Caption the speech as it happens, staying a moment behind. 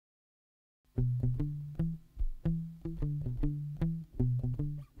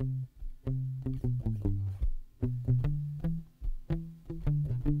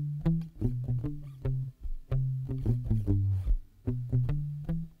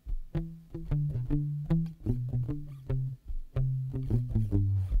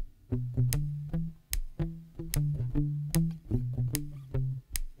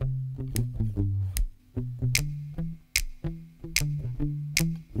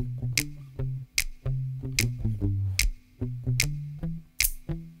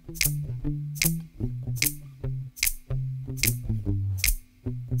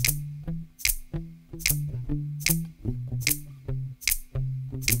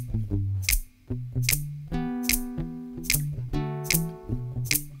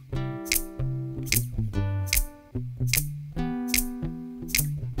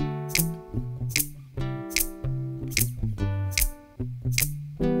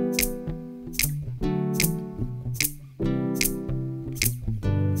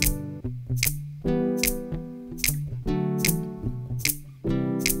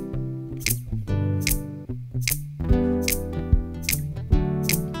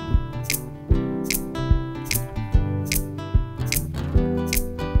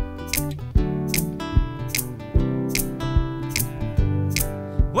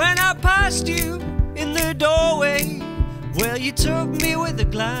You in the doorway, well, you took me with a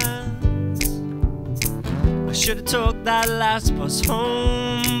glance. I should have took that last bus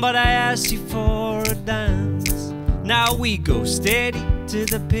home, but I asked you for a dance. Now we go steady to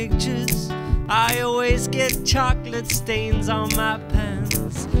the pictures. I always get chocolate stains on my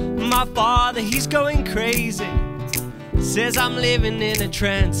pants. My father, he's going crazy, says I'm living in a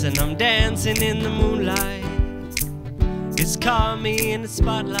trance and I'm dancing in the moonlight. It's caught me in the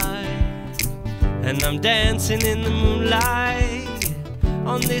spotlight, and I'm dancing in the moonlight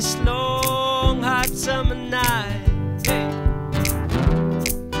on this long, hot summer night. Hey.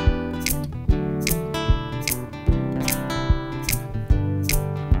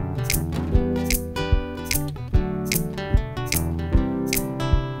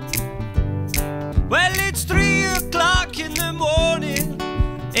 Well, it's 3 o'clock in the morning,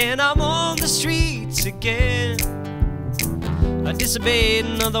 and I'm on the streets again. I disobeyed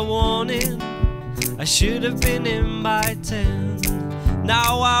another warning. I should have been in by 10.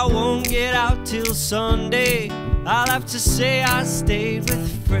 Now I won't get out till Sunday. I'll have to say I stayed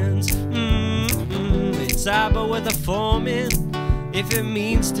with friends. It's Abba with a foreman, if it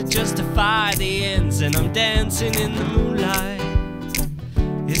means to justify the ends. And I'm dancing in the moonlight.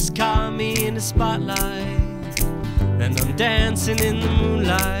 It's caught me in the spotlight, and I'm dancing in the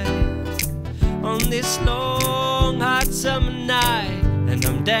moonlight on this long, hot summer night. And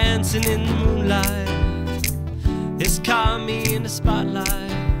I'm dancing in the moonlight. It's caught me in the spotlight,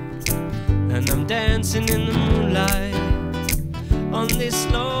 and I'm dancing in the moonlight on this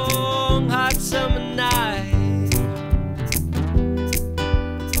long, hot summer night.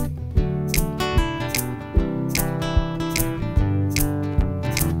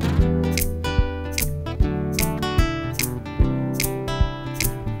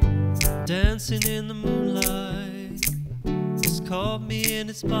 Dancing in the moonlight, it's caught me in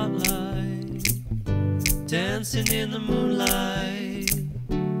the spotlight. Dancing in the moonlight,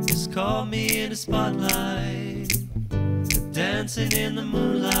 it's caught me in the spotlight. Dancing in the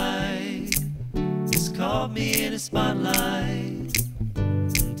moonlight, it's caught me in the spotlight.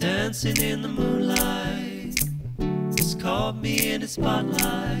 Dancing in the moonlight, it's caught me in the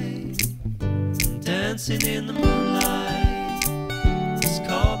spotlight. Dancing in the moonlight, it's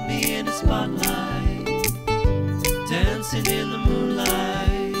caught me in the spotlight. Dancing in the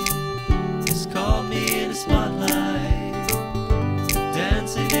moonlight, it's caught me in the spotlight.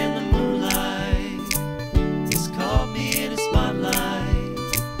 Dancing in the moonlight, it's caught me in the spotlight.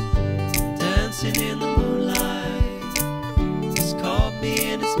 Dancing in the moonlight, it's caught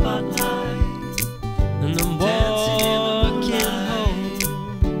me in the spotlight. And I'm walking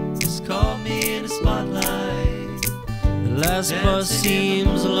home, it's caught me in the spotlight. The last bus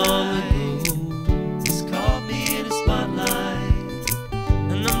seems long ago.